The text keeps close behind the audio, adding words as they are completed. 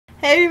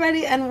Hey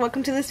everybody, and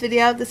welcome to this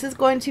video. This is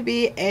going to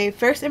be a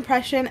first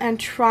impression and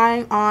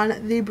trying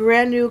on the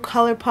brand new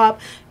Colourpop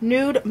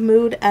Nude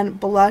Mood and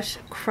Blush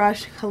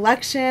Crush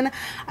collection.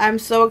 I'm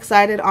so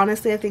excited.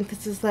 Honestly, I think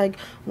this is like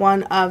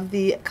one of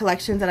the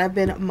collections that I've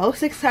been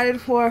most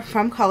excited for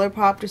from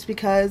Colourpop, just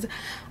because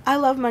I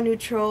love my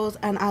neutrals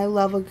and I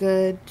love a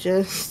good,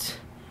 just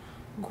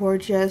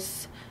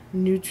gorgeous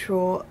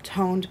neutral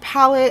toned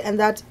palette, and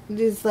that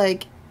is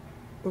like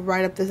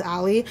right up this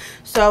alley.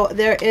 So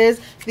there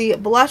is the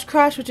Blush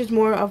Crush, which is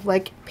more of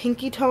like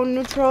pinky tone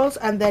neutrals,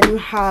 and then you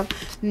have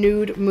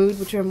Nude Mood,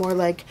 which are more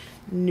like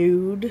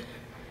nude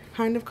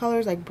kind of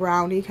colors, like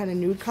brownie kind of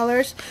nude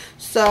colors.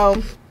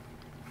 So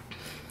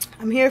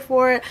I'm here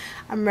for it,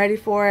 I'm ready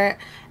for it,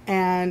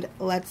 and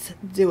let's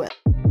do it.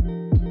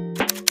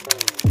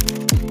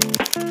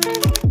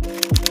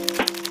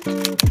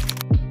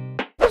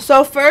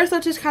 So first,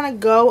 let's just kind of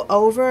go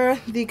over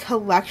the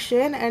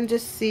collection and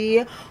just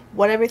see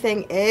what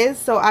everything is.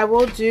 So I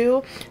will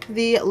do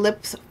the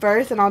lips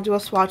first, and I'll do a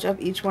swatch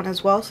of each one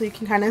as well, so you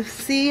can kind of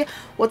see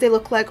what they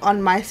look like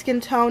on my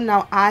skin tone.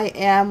 Now I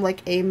am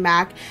like a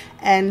MAC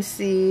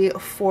NC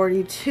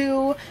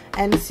 42,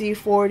 NC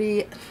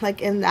 40,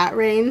 like in that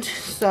range.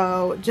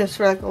 So just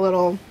for like a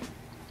little,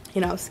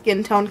 you know,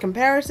 skin tone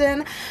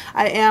comparison,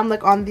 I am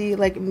like on the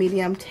like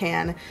medium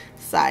tan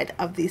side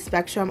of the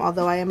spectrum,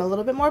 although I am a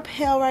little bit more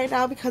pale right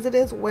now because it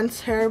is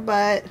winter,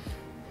 but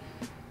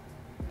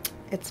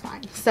it's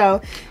fine. So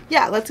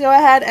yeah, let's go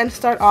ahead and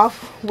start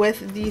off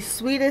with the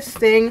Sweetest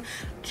Thing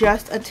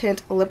Just a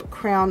Tint lip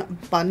crayon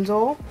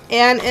bundle.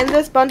 And in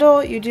this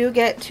bundle you do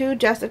get two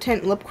Just a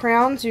Tint lip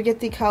crayons. You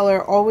get the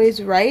color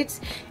Always Right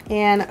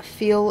and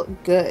Feel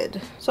Good.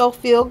 So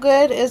Feel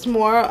Good is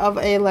more of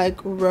a like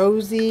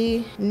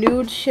rosy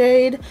nude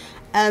shade,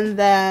 and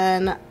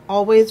then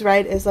Always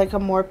Right is like a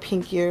more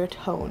pinkier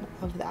tone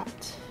of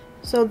that.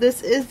 So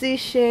this is the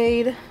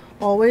shade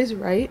Always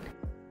Right.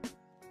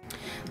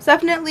 It's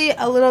definitely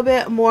a little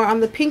bit more on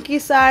the pinky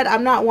side.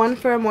 I'm not one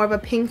for more of a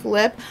pink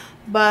lip,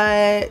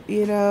 but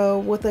you know,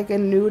 with like a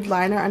nude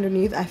liner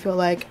underneath, I feel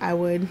like I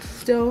would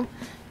still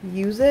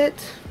use it.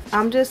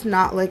 I'm just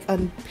not like a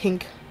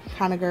pink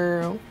kind of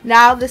girl.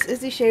 Now this is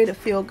the shade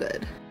Feel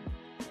Good.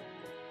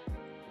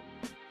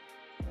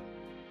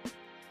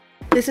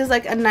 This is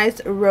like a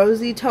nice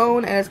rosy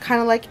tone, and it's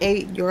kind of like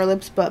a Your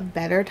Lips But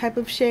Better type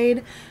of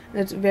shade.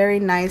 And it's very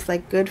nice,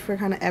 like good for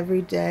kind of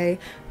everyday,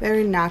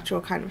 very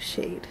natural kind of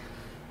shade.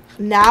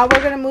 Now we're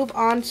going to move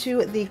on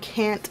to the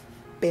Can't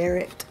Bear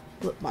It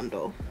lip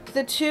bundle.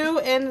 The two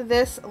in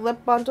this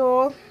lip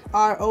bundle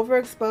are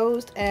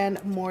Overexposed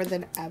and More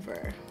Than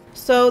Ever.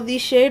 So the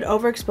shade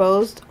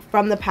Overexposed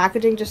from the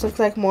packaging just looks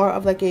like more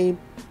of like a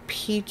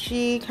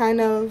peachy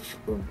kind of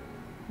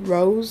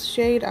rose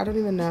shade, I don't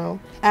even know.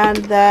 And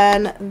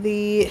then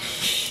the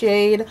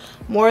shade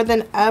More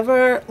Than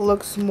Ever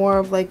looks more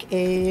of like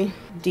a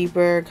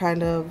deeper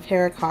kind of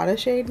terracotta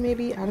shade,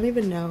 maybe, I don't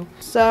even know.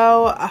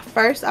 So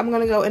first I'm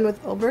gonna go in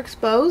with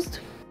Overexposed.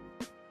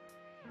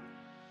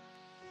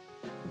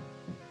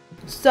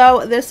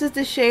 So this is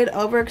the shade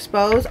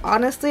Overexposed.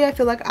 Honestly, I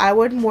feel like I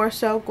would more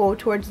so go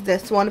towards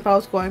this one if I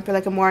was going for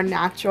like a more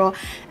natural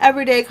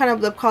everyday kind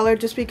of lip color,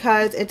 just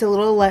because it's a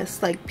little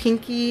less like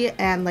pinky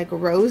and like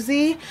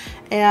rosy,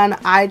 and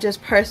I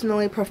just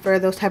personally prefer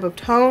those type of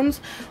tones.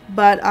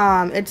 But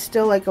it's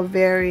still like a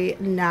very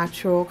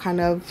natural kind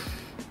of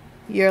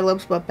Your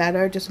Lips But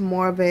Better, just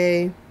more of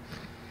a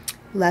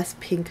less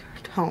pink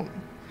tone.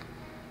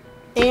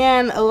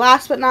 And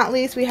last but not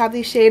least, we have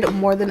the shade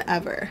More Than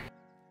Ever.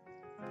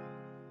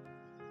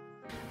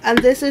 And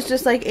this is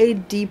just like a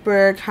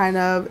deeper kind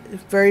of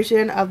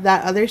version of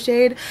that other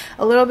shade,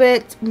 a little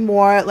bit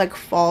more like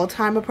fall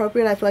time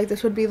appropriate. I feel like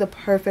this would be the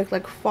perfect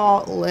like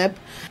fall lip.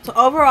 So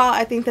overall,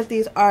 I think that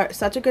these are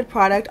such a good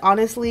product.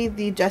 Honestly,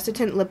 the Just a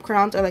Tint lip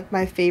crayons are like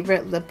my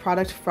favorite lip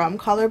product from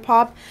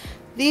Colourpop.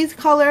 These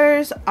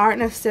colors aren't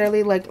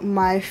necessarily like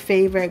my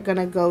favorite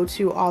gonna go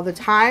to all the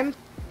time,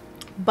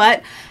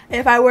 but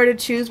if I were to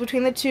choose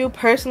between the two,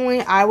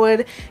 personally I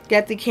would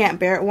get the Can't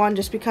Bear It one,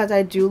 just because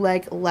I do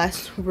like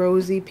less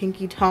rosy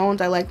pinky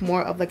tones. I like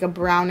more of like a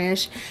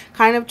brownish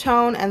kind of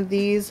tone, and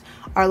these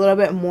are a little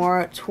bit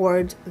more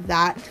towards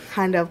that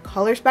kind of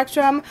color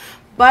spectrum.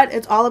 But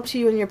it's all up to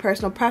you and your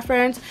personal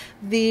preference.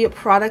 The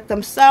product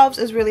themselves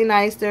is really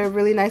nice. They're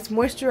really nice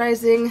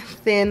moisturizing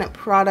thin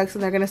products,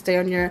 and they're going to stay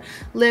on your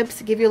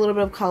lips, give you a little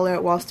bit of color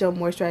while still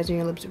moisturizing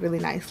your lips really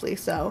nicely.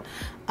 So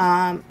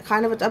kind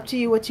of it's up to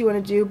you what you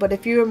want to do. But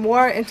if you're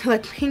more into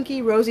like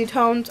pinky rosy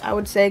tones, I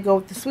would say go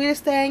with the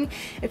Sweetest Thing.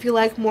 If you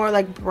like more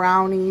like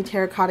brownie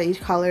terracotta-ish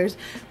colors,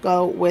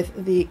 go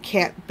with the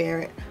Can't Bear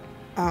It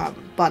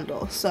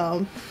bundle.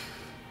 So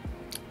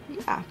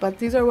yeah, but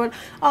these are what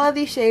all of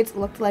these shades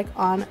looked like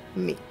on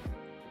me.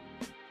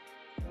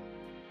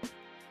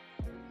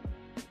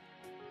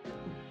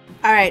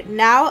 Alright,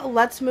 now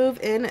let's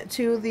move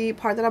into the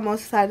part that I'm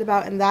most excited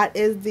about, and that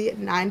is the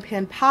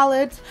 9-pan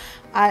palettes.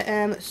 I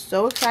am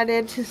so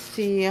excited to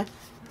see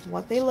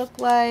what they look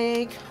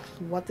like,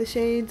 what the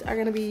shades are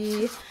going to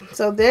be.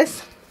 So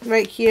this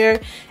Right here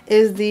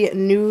is the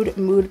Nude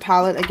Mood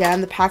palette.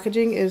 Again, the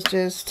packaging is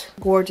just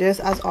gorgeous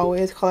as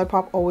always.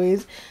 Colourpop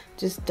always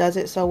just does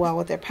it so well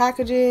with their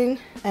packaging.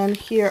 And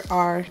here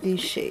are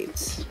these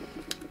shades.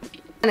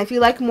 And if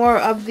you like more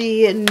of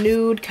the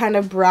nude kind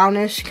of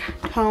brownish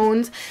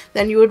tones,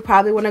 then you would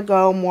probably want to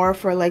go more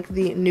for like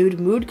the Nude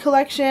Mood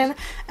collection.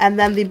 And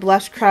then the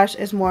Blush Crush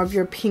is more of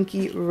your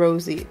pinky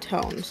rosy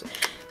tones.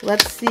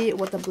 Let's see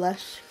what the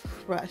Blush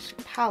Crush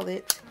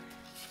palette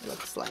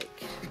looks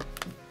like.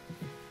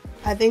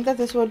 I think that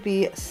this would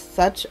be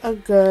such a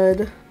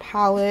good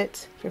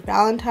palette for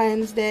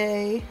Valentine's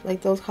Day.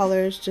 Like those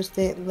colors just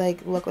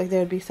like look like they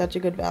would be such a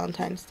good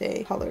Valentine's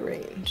Day color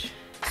range.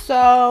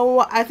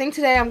 So I think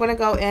today I'm going to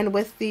go in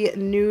with the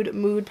Nude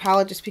Mood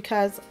palette just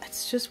because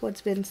it's just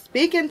what's been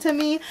speaking to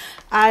me.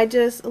 I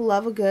just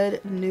love a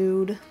good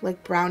nude,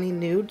 like brownie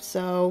nude.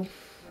 So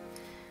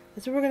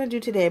that's what we're going to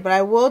do today. But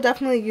I will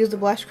definitely use the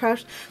Blush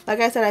Crush. Like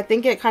I said, I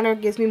think it kind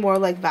of gives me more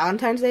like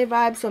Valentine's Day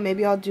vibes. So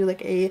maybe I'll do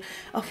like a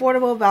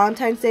affordable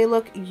Valentine's Day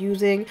look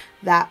using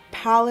that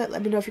palette.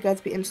 Let me know if you guys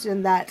would be interested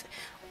in that.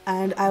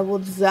 And I will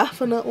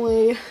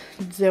definitely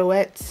do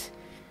it.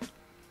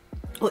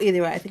 Well,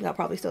 either way, I think I'll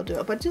probably still do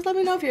it. But just let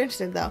me know if you're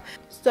interested though.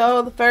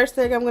 So the first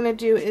thing I'm going to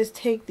do is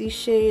take the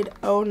shade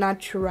Au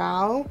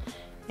Naturel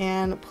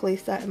and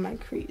place that in my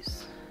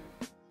crease.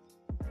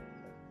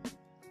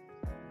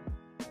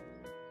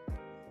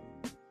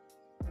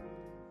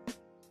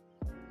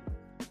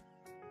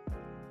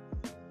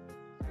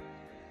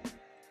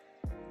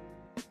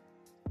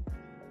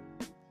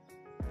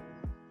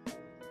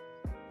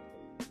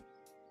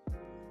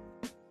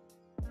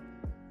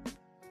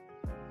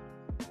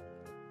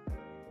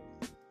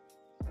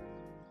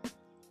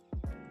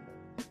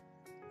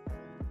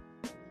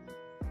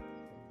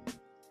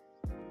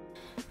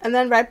 And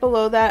then right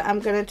below that, I'm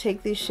going to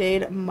take the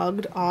shade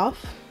Mugged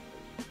Off,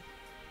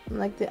 in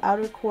like the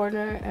outer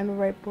corner, and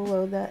right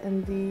below that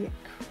in the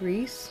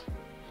crease.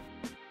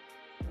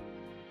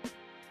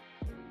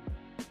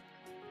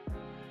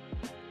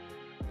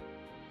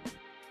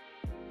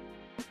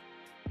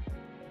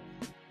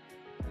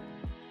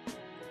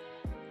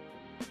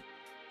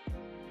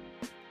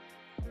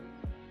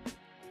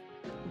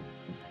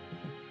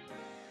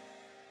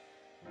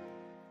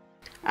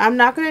 I'm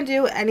not going to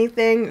do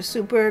anything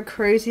super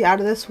crazy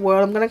out of this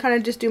world. I'm going to kind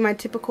of just do my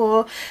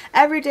typical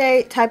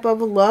everyday type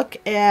of look,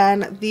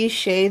 and these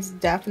shades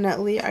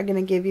definitely are going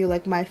to give you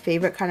like my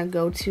favorite kind of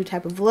go-to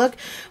type of look.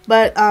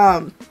 But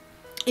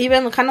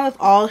even kind of with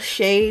all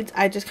shades,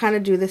 I just kind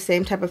of do the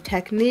same type of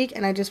technique,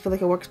 and I just feel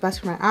like it works best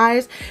for my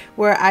eyes,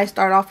 where I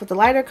start off with the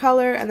lighter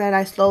color and then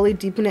I slowly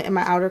deepen it in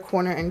my outer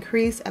corner and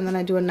crease, and then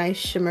I do a nice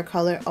shimmer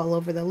color all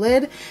over the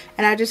lid.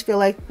 And I just feel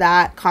like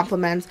that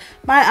complements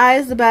my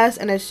eyes the best,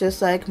 and it's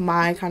just like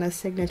my kind of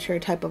signature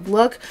type of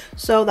look.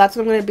 So that's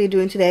what I'm going to be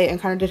doing today,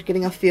 and kind of just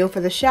getting a feel for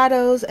the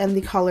shadows and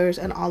the colors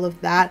and all of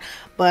that.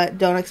 But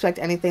don't expect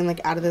anything like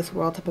out of this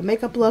world type of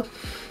makeup look.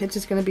 It's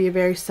just going to be a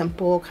very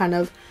simple kind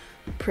of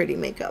pretty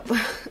makeup.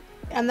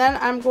 And then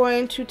I'm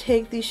going to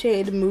take the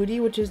shade Moody,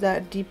 which is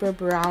that deeper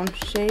brown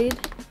shade,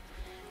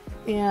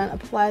 and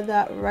apply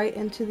that right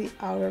into the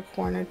outer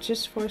corner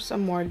just for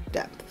some more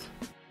depth.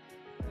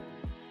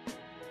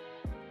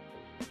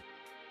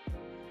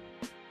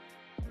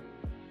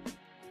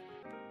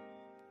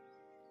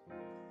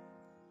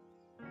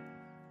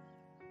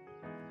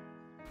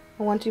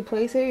 And once you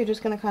place it, you're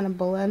just going to kind of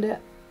blend it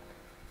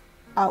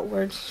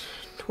outwards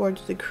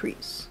towards the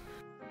crease.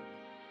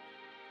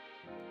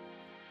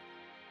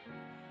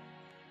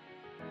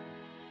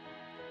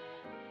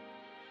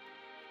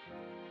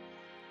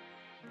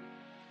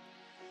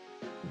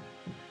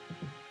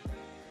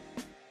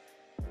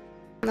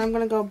 And I'm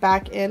going to go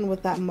back in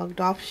with that Mugged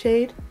Off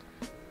shade,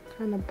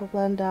 kind of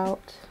blend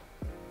out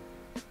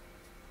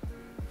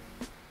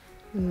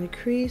in the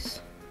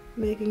crease,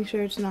 making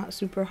sure it's not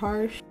super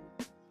harsh.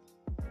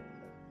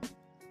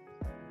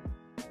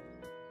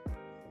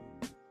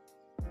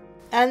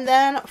 And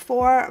then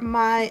for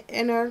my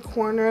inner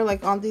corner,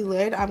 like on the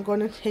lid, I'm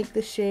going to take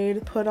the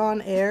shade Put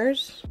On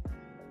Airs.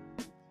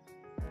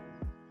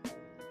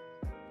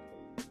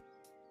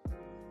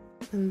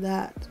 And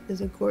that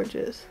is a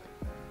gorgeous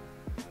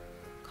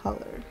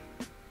color.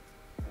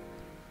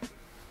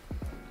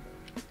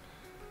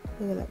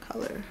 Look at that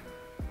color.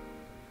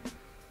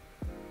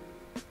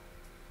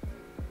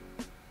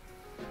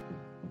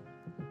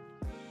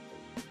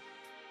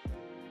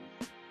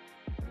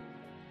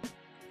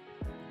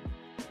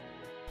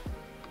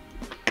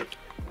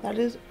 That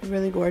is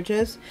really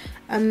gorgeous.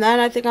 And then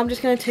I think I'm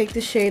just going to take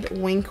the shade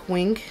Wink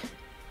Wink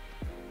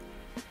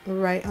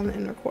right on the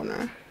inner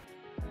corner.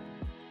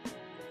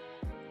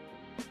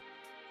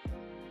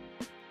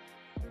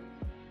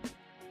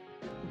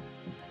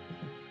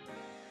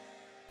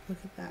 Look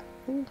at that.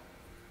 Ooh.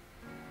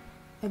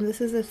 And this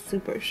is a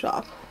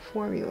Supershock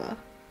formula.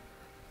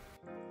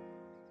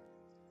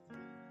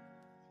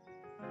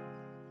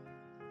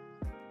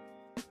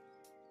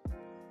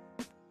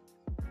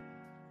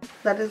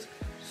 That is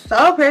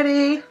So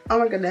pretty. Oh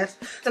my goodness.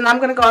 So now I'm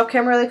going to go off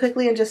camera really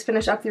quickly and just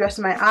finish up the rest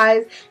of my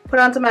eyes. Put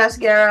on some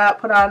mascara,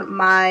 put on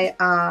my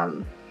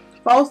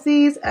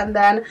falsies, and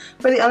then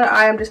for the other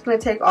eye I'm just going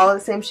to take all of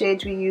the same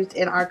shades we used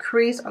in our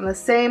crease on the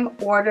same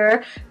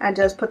order and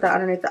just put that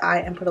underneath the eye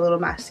and put a little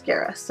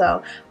mascara.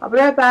 So I'll be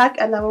right back,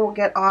 and then we'll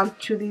get on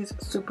to these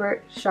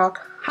Supershock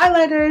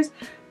highlighters,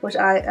 which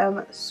I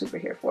am super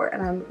here for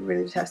and I'm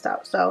ready to test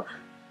out. So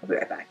I'll be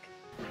right back.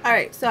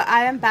 Alright, so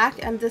I am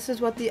back, and this is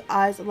what the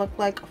eyes look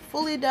like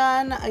fully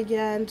done.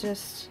 Again,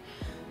 just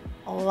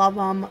love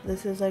them.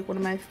 This is like one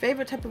of my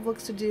favorite type of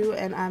looks to do,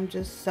 and I'm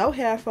just so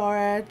here for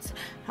it.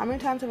 How many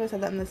times have I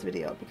said that in this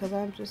video? Because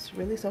I'm just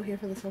really so here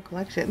for this whole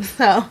collection.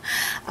 So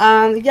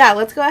yeah,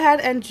 let's go ahead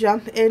and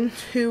jump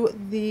into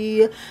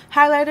the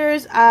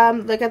highlighters.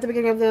 Like at the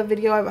beginning of the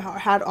video, I've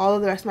had all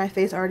of the rest of my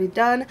face already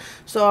done,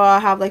 so I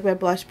have like my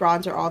blush,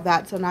 bronzer, all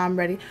that. So now I'm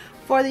ready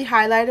for the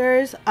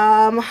highlighters.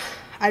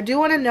 I do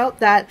want to note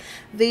that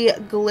the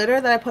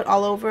glitter that I put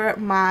all over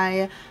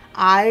my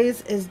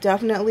eyes is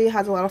definitely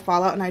has a lot of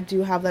fallout, and I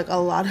do have like a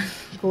lot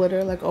of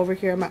glitter like over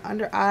here in my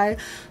under eye,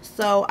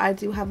 so I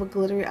do have a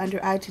glittery under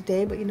eye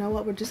today. But you know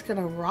what, we're just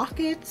gonna rock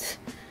it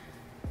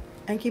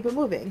and keep it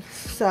moving.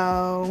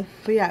 So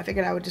but yeah, I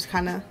figured I would just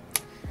kind of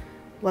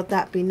let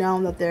that be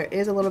known that there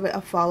is a little bit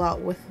of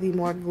fallout with the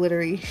more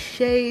glittery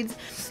shades.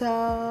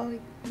 So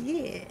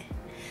yeah,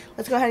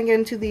 let's go ahead and get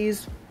into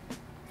these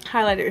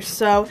highlighters.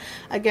 So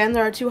again,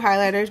 there are two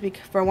highlighters,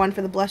 for one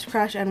for the Blush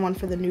Crush and one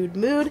for the Nude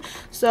Mood.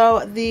 So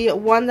the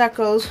one that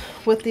goes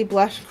with the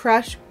Blush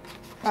Crush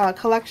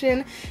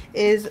collection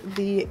is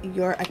the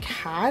You're a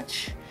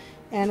Catch,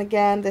 and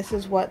again, this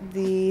is what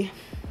the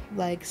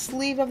like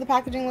sleeve of the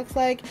packaging looks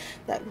like,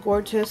 that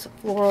gorgeous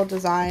floral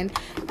design,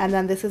 and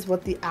then this is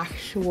what the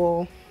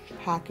actual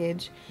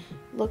package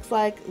looks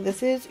like.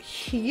 This is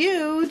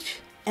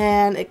huge,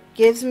 and it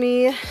gives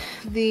me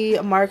the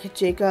Marc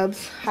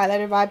Jacobs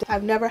highlighter vibe.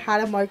 I've never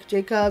had a Marc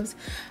Jacobs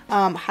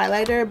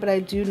highlighter, but I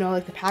do know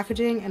like the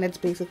packaging, and it's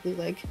basically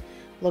like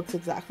looks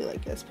exactly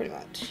like this pretty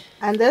much.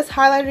 And this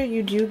highlighter,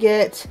 you do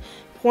get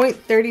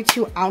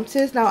 0.32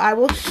 ounces. Now I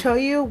will show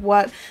you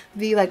what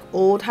the like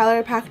old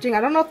highlighter packaging,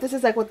 I don't know if this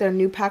is like what their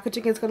new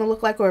packaging is going to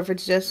look like, or if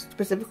it's just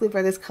specifically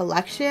for this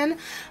collection,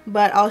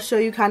 but I'll show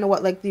you kind of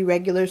what like the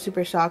regular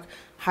Supershock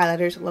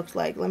highlighters looks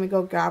like. Let me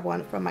go grab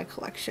one from my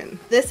collection.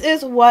 This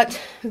is what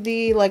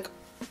the like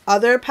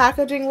other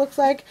packaging looks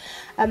like,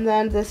 and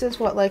then this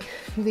is what like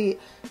the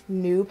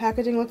new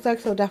packaging looks like.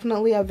 So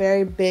definitely a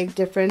very big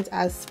difference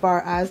as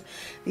far as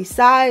the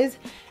size,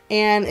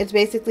 and it's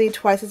basically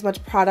twice as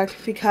much product,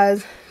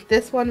 because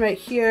this one right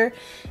here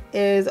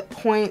is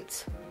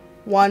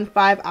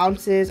 0.15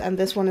 ounces and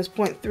this one is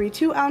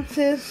 0.32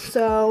 ounces,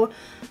 so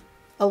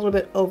a little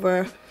bit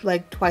over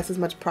like twice as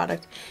much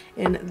product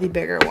in the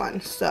bigger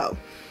one. So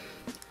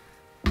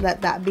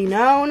let that be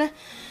known.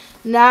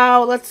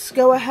 Now let's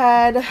go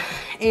ahead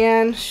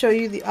and show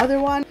you the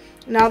other one.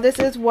 Now this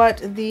is what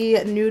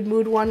the Nude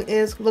Mood one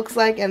looks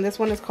like, and this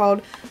one is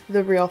called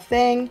The Real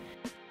Thing.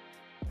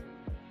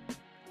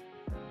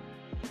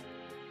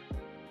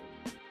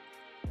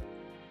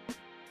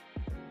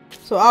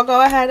 So I'll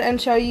go ahead and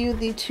show you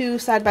the two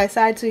side by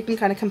side so you can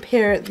kind of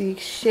compare the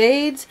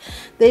shades.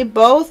 They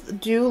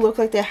both do look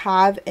like they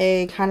have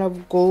a kind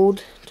of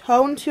gold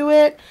tone to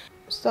it.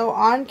 So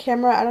on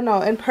camera, I don't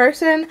know, in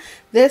person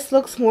this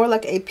looks more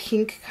like a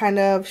pink kind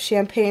of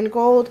champagne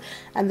gold,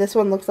 and this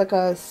one looks like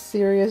a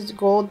serious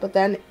gold, but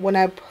then when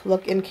I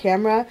look in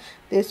camera,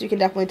 this you can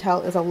definitely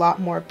tell is a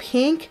lot more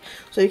pink.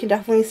 So you can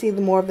definitely see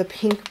the more of the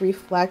pink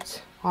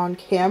reflect on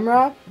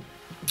camera.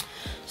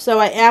 So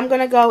I am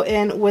going to go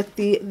in with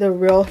the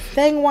Real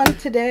Thing one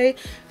today,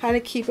 kind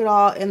of keep it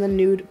all in the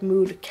Nude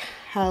Mood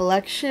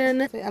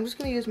collection. I'm just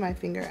going to use my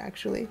finger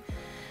actually,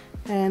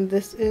 and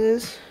this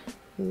is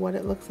what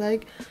it looks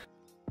like.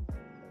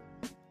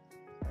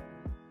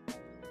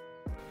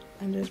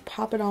 And just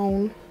pop it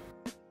on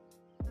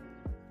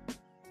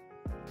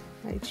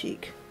my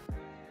cheek.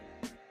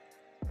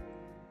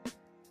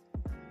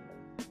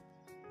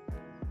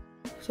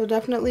 So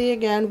definitely,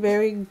 again,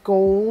 very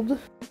gold.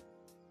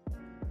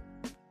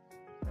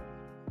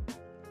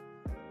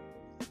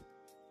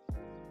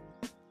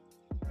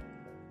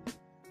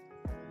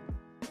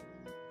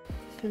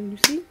 Can you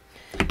see?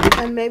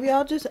 And maybe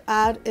I'll just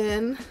add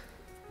in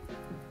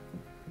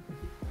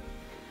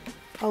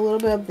a little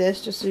bit of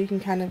this just so you can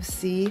kind of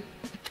see.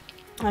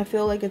 I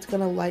feel like it's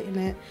gonna lighten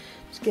it,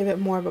 just give it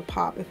more of a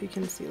pop. If you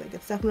can see, like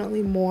it's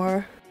definitely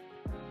more.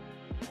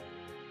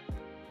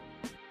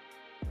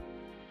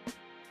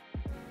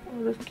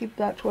 I'll just keep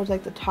that towards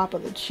like the top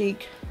of the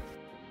cheek.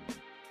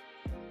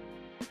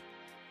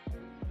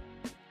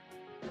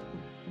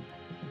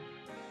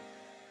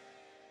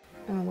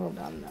 And a little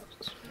down the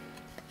nose.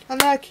 And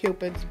that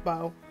Cupid's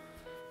bow.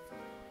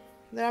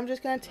 Then I'm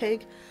just gonna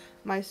take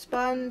my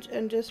sponge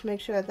and just make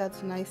sure that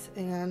that's nice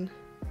and,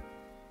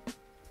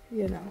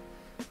 you know,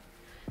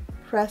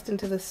 pressed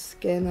into the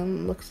skin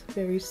and looks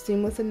very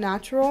seamless and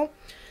natural.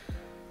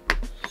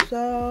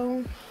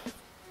 So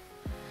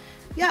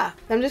yeah,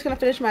 I'm just gonna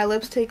finish my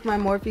lips, take my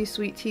Morphe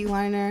Sweet Tea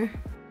liner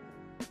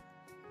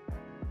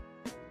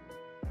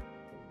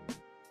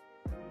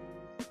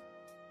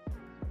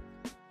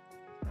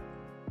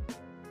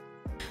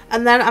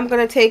And then I'm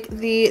going to take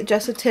the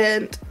Just a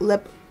Tint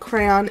lip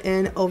crayon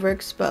in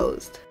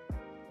Overexposed.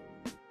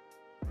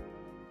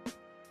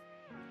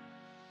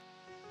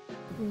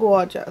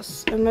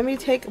 Gorgeous. And let me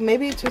take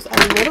maybe just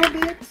a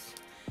little bit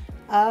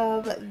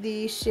of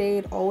the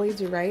shade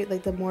Always Right,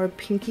 like the more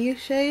pinky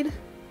shade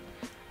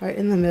right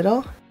in the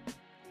middle.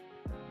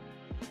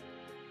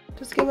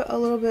 Just give it a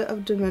little bit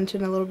of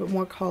dimension, a little bit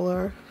more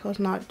color, so it's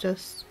not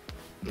just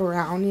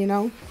brown, you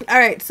know.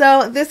 Alright,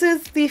 so this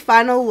is the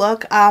final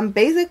look.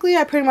 Basically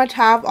I pretty much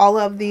have all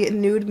of the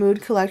Nude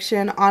Mood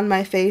collection on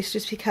my face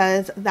just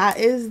because that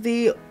is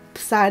the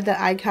side that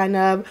I kind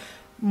of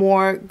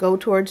more go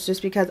towards,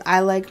 just because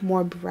I like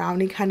more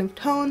browny kind of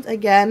tones.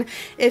 Again,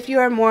 if you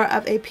are more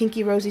of a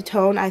pinky rosy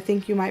tone, I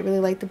think you might really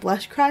like the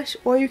Blush Crush,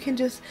 or you can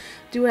just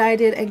do what I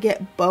did and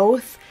get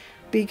both,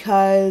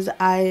 because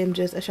I am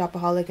just a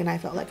shopaholic and I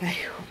felt like I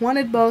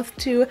wanted both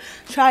to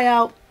try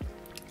out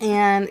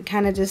and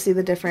kind of just see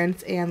the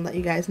difference and let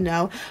you guys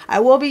know.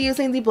 I will be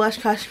using the Blush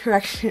Crush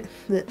correction.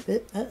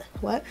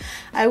 What?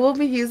 I will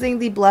be using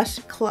the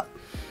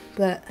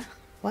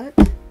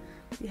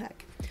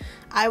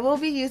I will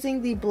be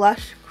using the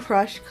Blush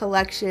Crush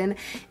collection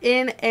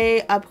in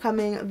a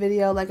upcoming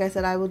video. Like I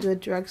said, I will do a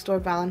drugstore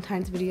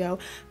Valentine's video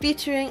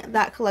featuring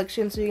that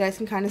collection so you guys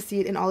can kind of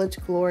see it in all its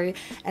glory.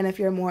 And if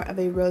you're more of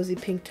a rosy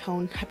pink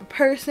tone type of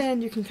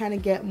person, you can kind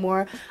of get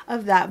more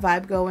of that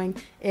vibe going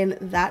in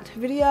that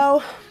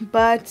video.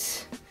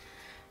 But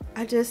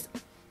I just,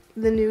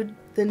 the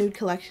nude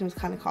collection was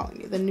kind of calling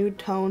me. The nude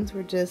tones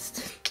were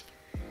just,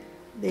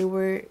 they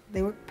were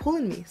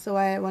pulling me, so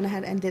I went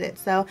ahead and did it.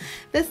 So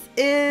this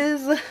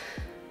is,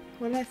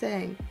 what am I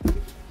saying?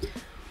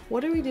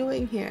 What are we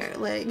doing here?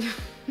 Like,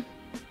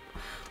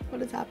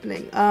 what is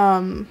happening?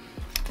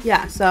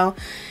 Yeah, so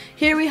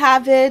here we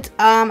have it.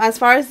 As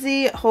far as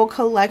the whole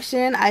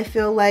collection, I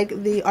feel like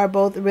they are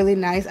both really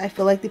nice. I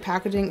feel like the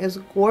packaging is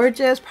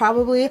gorgeous.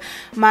 Probably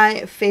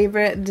my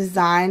favorite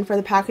design for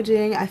the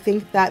packaging. I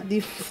think that the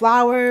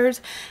flowers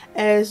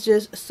is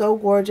just so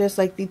gorgeous.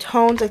 Like the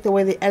tones, like the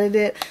way they edit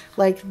it,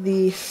 like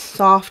the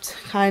soft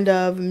kind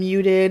of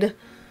muted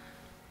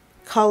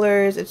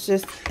colors,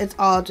 it's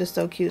all just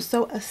so cute,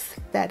 so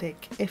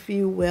aesthetic, if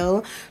you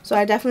will. So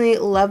I definitely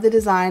love the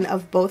design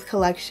of both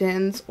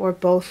collections, or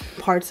both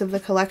parts of the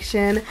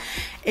collection.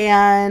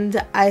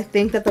 And I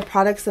think that the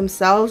products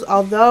themselves,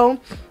 although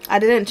I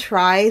didn't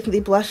try the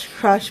Blush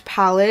Crush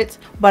palette,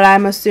 but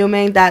I'm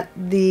assuming that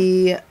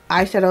the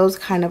eyeshadows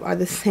kind of are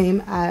the same,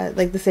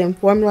 like the same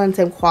formula and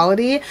same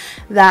quality,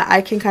 that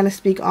I can kind of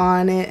speak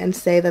on it and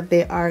say that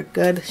they are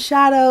good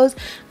shadows,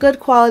 good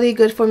quality,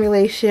 good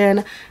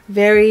formulation,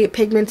 very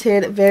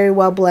pigmented, very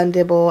well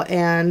blendable,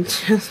 and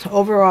just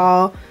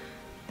overall,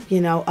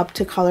 you know, up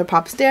to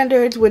Colourpop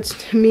standards, which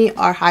to me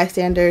are high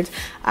standards.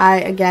 I,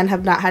 again,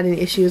 have not had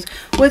any issues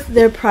with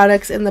their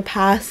products in the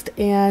past,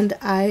 and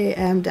I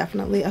am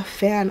definitely a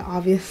fan.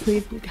 Obviously,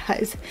 if you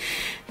guys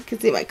can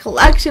see my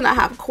collection, I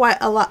have quite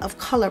a lot of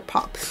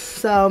Colourpops.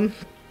 So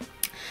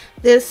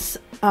this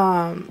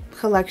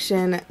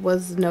collection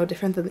was no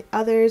different than the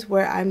others,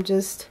 where I'm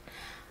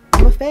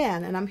a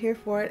fan and I'm here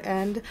for it,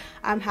 and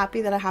I'm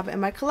happy that I have it in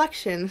my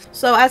collection.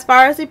 So as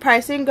far as the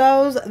pricing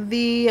goes,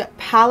 the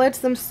palettes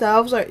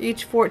themselves are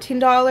each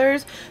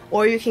 $14,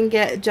 or you can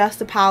get just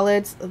the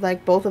palettes,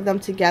 like both of them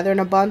together in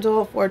a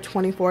bundle, for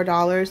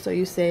 $24. So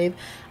you save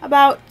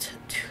about,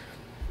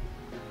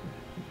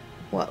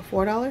 what,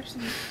 $4?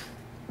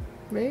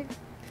 Right?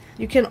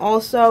 You can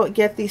also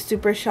get the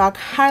Supershock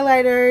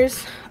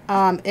highlighters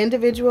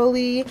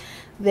individually.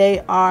 They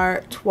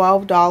are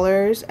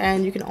 $12,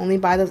 and you can only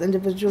buy those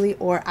individually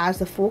or as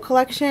the full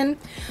collection.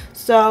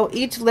 So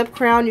each lip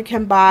crown you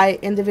can buy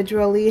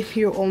individually if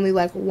you only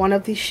like one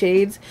of these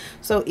shades.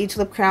 So each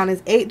lip crown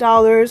is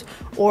 $8,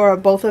 or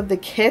both of the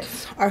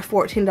kits are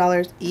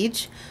 $14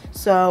 each.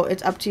 So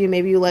it's up to you.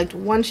 Maybe you liked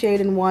one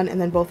shade in one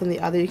and then both in the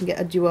other. You can get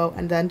a duo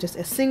and then just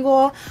a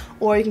single,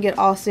 or you can get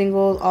all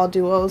singles, all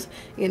duos,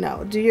 you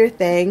know, do your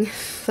thing.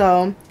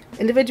 So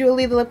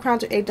individually the lip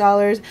crowns are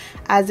 $8.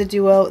 As a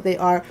duo they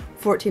are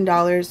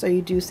 $14, so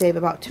you do save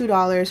about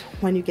 $2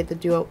 when you get the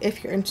duo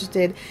if you're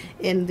interested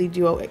in the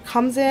duo it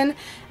comes in.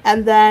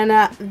 And then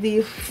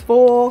the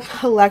full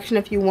collection,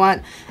 if you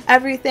want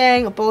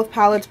everything, both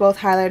palettes, both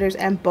highlighters,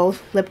 and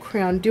both lip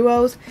crayon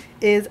duos,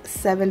 is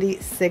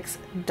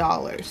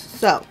 $76.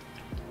 So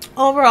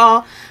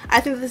overall, I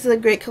think this is a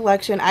great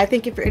collection. I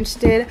think if you're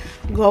interested,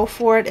 go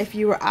for it. If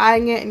you were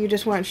eyeing it and you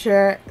just weren't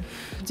sure,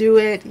 do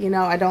it. You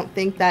know, I don't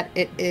think that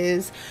it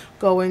is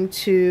going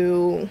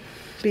to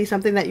be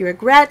something that you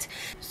regret.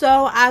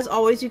 So as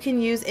always, you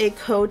can use a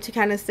code to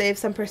kind of save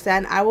some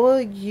percent. I will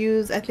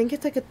use, I think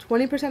it's like a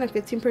 20% or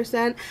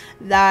 15%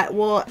 that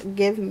will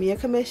give me a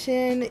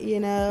commission, you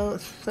know,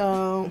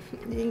 so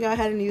you can go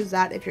ahead and use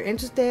that if you're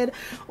interested.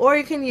 Or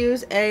you can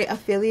use a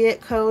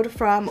affiliate code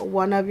from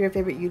one of your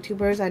favorite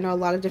YouTubers. I know a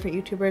lot of different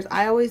YouTubers.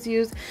 I always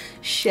use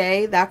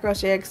SHAE,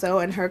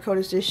 thatgirlshaexo, and her code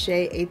is just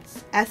SHAE,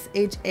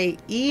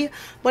 SHAE.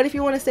 But if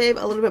you want to save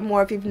a little bit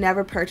more, if you've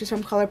never purchased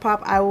from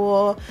Colourpop, I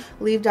will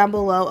leave down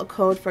below below a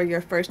code for your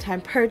first time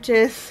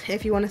purchase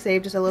if you want to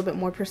save just a little bit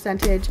more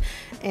percentage,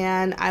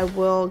 and I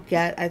will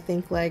get, I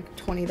think, like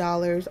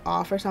 $20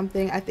 off or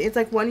something. It's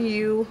like when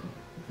you,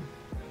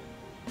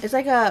 it's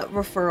like a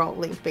referral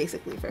link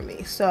basically for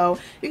me. So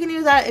you can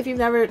use that if you've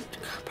never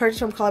purchased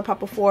from Colourpop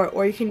before,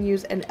 or you can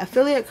use an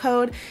affiliate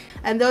code,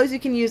 and those you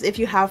can use if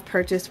you have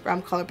purchased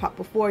from Colourpop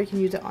before. You can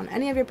use it on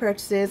any of your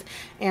purchases.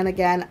 And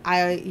again,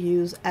 I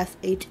use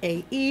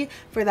SHAE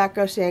for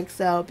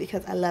thatgirlshaexo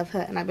because I love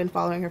her and I've been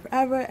following her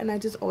forever and I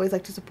just always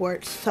like to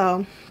support.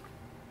 So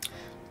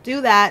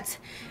do that.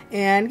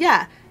 And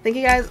yeah, thank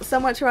you guys so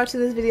much for watching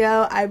this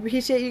video. I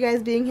appreciate you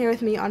guys being here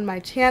with me on my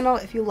channel.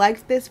 If you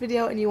liked this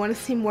video and you want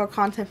to see more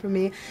content from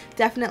me,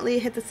 definitely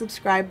hit the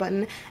subscribe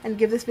button and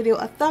give this video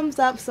a thumbs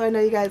up so I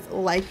know you guys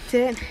liked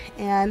it.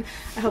 And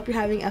I hope you're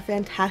having a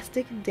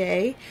fantastic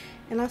day,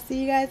 and I'll see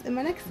you guys in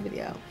my next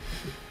video.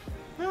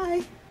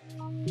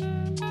 Bye!